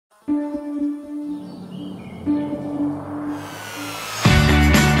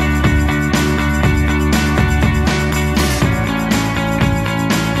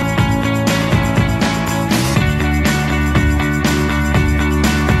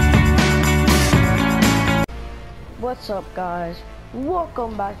What's up, guys?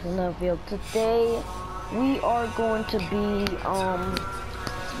 Welcome back to another video. Today we are going to be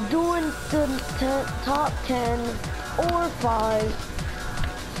doing the top 10 or 5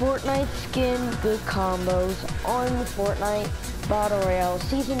 Fortnite skin good combos on Fortnite Battle Royale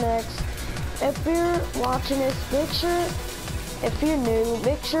Season X. If you're watching this, if you're new,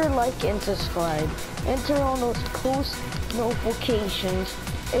 make sure to like and subscribe and turn on those post notifications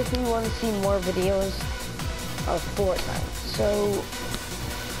if you want to see more videos of Fortnite. So,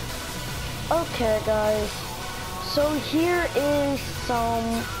 okay guys, so here's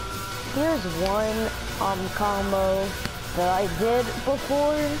one combo that I did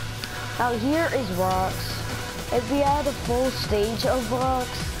before. Now here is rocks. If we had a full stage of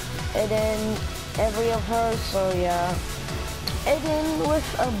rocks, and then every of her, so yeah. And then with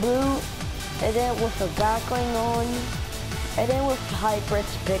a blue, and then with a backling on, and then with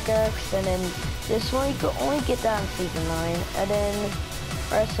Hybrid's pickaxe, and then this one you can only get that in Season 9, and then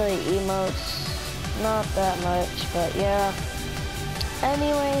rest of the emotes, not that much, but yeah.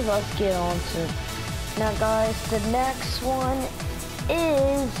 Anyways, let's get on to it. Now guys, the next one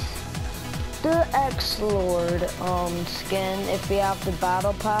is the X-Lord skin, if you have the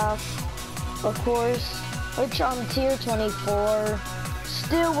battle pass, of course, which I'm tier 24,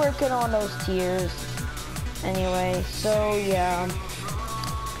 still working on those tiers. Anyway, so yeah,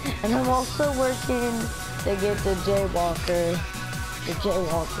 and I'm also working to get the Jaywalker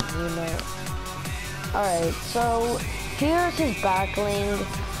unit. Alright, so here's his backling.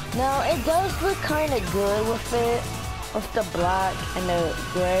 Now it does look kind of good with it, with the black and the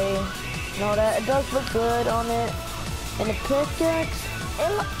gray and all that. It does look good on it. And the pickaxe,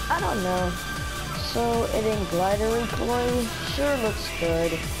 I don't know. So it in glider recoil, sure looks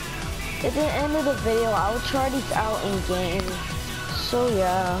good. At the end of the video, I'll try these out in game. So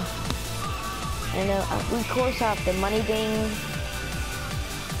yeah, and we of course have the money ding.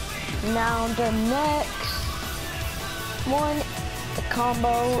 Now the next one, the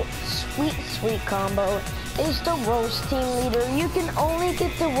combo, sweet combo, is the roast team leader. You can only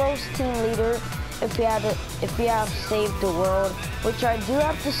get the roast team leader if you have saved the world, which I do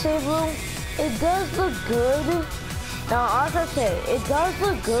have to save room. It does look good. Now, as I said, it does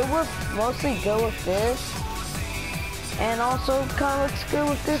look good mostly good with this, and also kind of looks good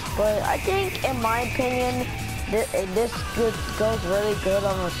with this, but I think, in my opinion, this goes really good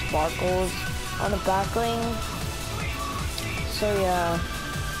on the sparkles, on the backling. So yeah,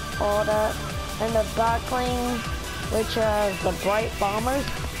 all that. And the backling, which has the bright bombers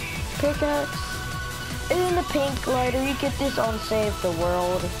pickaxe, and the pink glider. You get this on Save the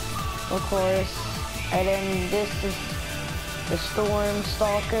World, of course. And then this is the Storm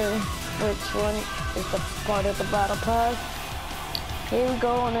Stalker, which one is the part of the battle pass. Here we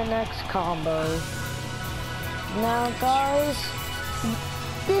go on the next combo. Now guys,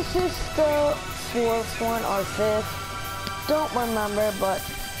 this is the 4th one or 5th, don't remember, but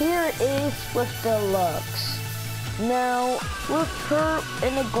here it is with the Lux. Now with her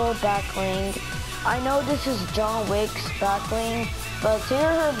in the gold backling, I know this is John Wick's backling, but here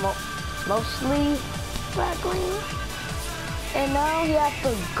her mostly backling. And now you have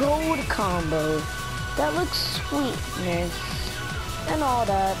the gold combo. That looks sweetness and all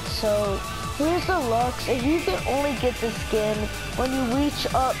that. So here's the Lux. If you can only get the skin when you reach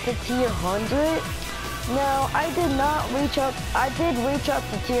up to tier 100. Now I did not reach up. I did reach up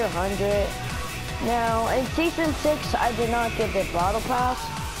to tier 100. Now in Season 6 I did not get the battle pass,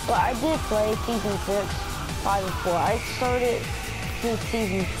 but I did play Season 6, 5 and 4. I started since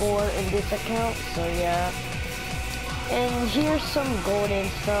Season 4 in this account. So yeah. And here's some golden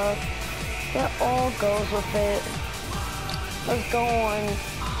stuff that all goes with it. Let's go on.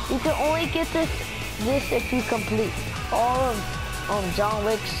 You can only get this if you complete all of John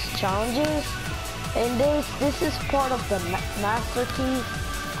Wick's challenges. And this is part of the Master Key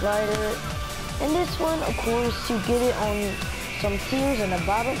glider. And this one, of course, you get it on some tiers in the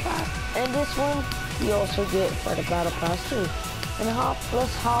battle pass. And this one you also get for the battle pass too. And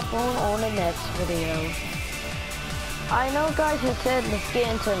let's hop on the next video. I know guys have said let's get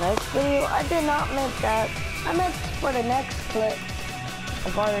into the next video. I did not mean that. I meant for the next clip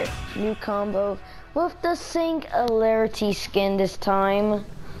of our new combo with the Singularity skin this time.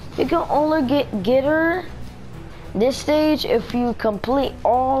 You can only get her this stage if you complete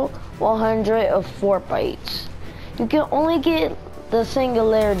all 100 of Fortnite. You can only get the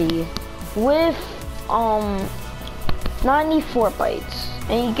Singularity with 94 bytes,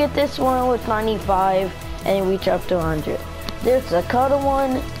 and you get this one with 95. And you reach up to 100. There's a Cuddle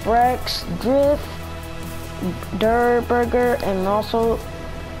one, Rex, Drift, Burger, and also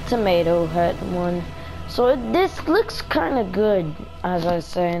Tomato Head one. So this looks kind of good, as I was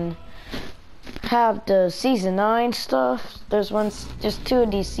saying. Have the season 9 stuff. There's just 2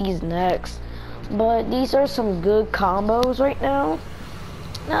 of these season X, but these are some good combos right now.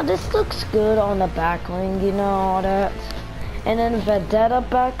 Now this looks good on the backling, you know, all that. And then Vendetta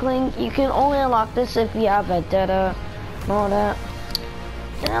backling, you can only unlock this if you have Vendetta and all that.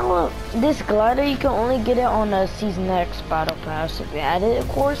 Now look, this glider, you can only get it on the season X battle pass if you add it, of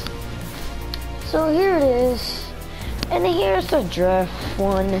course. So here it is, and here's the drift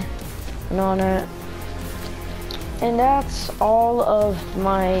one and all that. And that's all of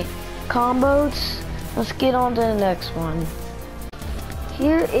my combos. Let's get on to the next one.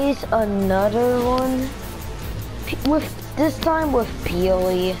 Here is another one, this time with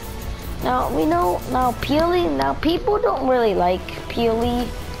Peely. Now we know Peely. Now people don't really like Peely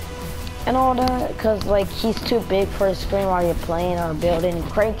and all that, cause like he's too big for a screen while you're playing or building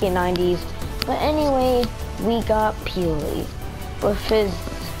cranky 90s. But anyway, we got Peely with his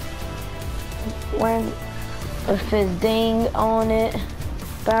ding on it,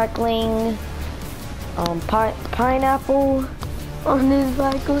 backling, pineapple on his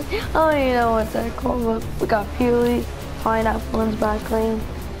backling. I don't even know what that called, but we got Peely, pineapple on his backling,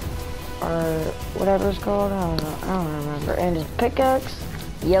 or whatever it's called. I don't remember. And his pickaxe,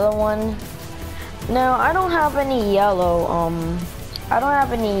 yellow one. Now I don't have any yellow. I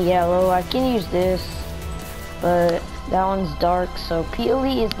can use this, but that one's dark. So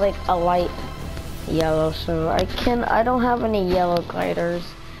Peely is like a light yellow. So I don't have any yellow gliders.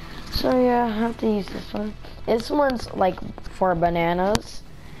 So yeah, I have to use this one. This one's like for bananas.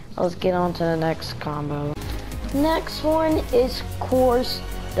 Let's get on to the next combo. Next one is, of course,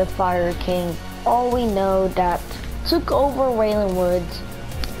 the Fire King. All we know that took over Wayland Woods.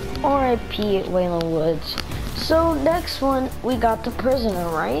 R.I.P. Wayland Woods. So next one, we got the Prisoner,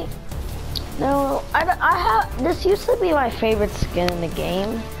 right? Now, this used to be my favorite skin in the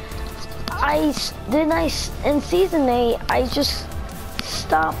game. In season 8, I just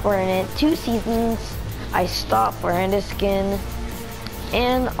stopped wearing it. 2 seasons, I stopped wearing this skin.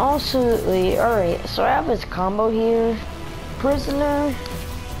 And also, alright, so I have his combo here. Prisoner,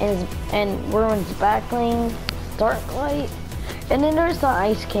 and Ruin's backling, Dark Light. And then there's the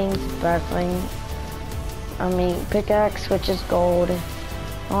Ice King's backling. Pickaxe, which is gold.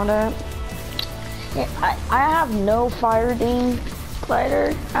 All that. Yeah, I have no fire ding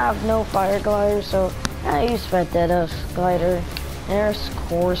glider. I have no fire glider, so I use Vendetta's glider. And there's, of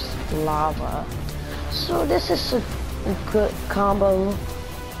course, lava. So this is a good combo.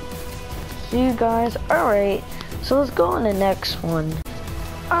 See you guys. Alright, so let's go on the next one.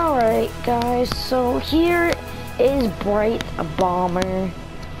 Alright guys, so here is Bright Bomber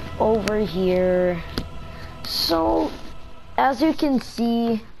over here. So as you can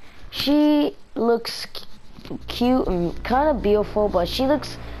see, she looks cute and kind of beautiful, but she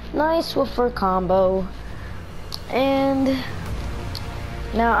looks nice with her combo. And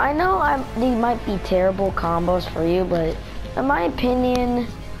now I know these might be terrible combos for you, but in my opinion,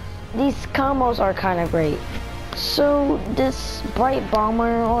 these combos are kind of great. So this Bright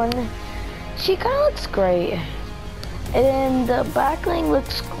Bomber one, she kind of looks great. And the backling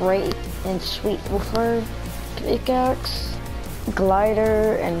looks great and sweet with her pickaxe,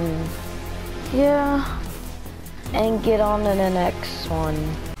 glider, and yeah. And get on to the next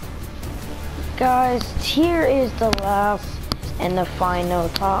one. Guys, here is the last and the final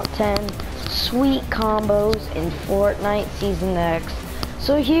top 10 sweet combos in Fortnite Season X.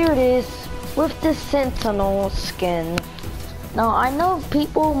 So here it is with the Sentinel skin. Now I know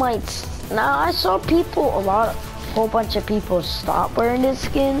people might, I saw people, a whole bunch of people stop wearing this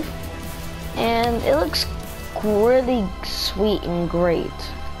skin, and it looks really sweet and great.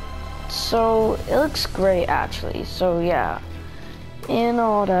 So it looks great actually. So yeah, and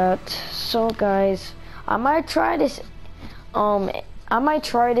all that. So guys, I might try this.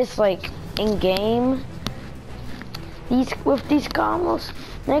 Like in game. With these combos.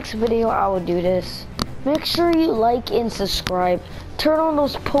 Next video I will do this. Make sure you like and subscribe. Turn on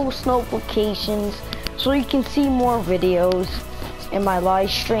those post notifications so you can see more videos and my live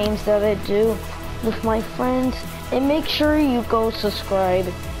streams that I do with my friends. And make sure you go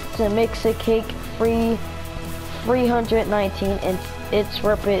subscribe to Mix a Cake 319 and it's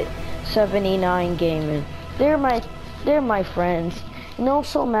Rapid 79 Gaming. They're my friends. And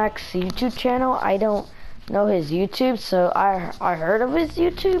also Max's YouTube channel. I don't know his YouTube, so I heard of his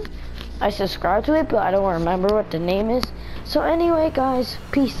YouTube. I subscribed to it, but I don't remember what the name is. So anyway guys,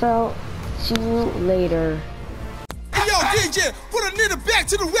 peace out. See you later. Hey yo, DJ, put a nigga back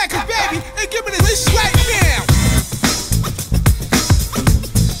to the record, baby.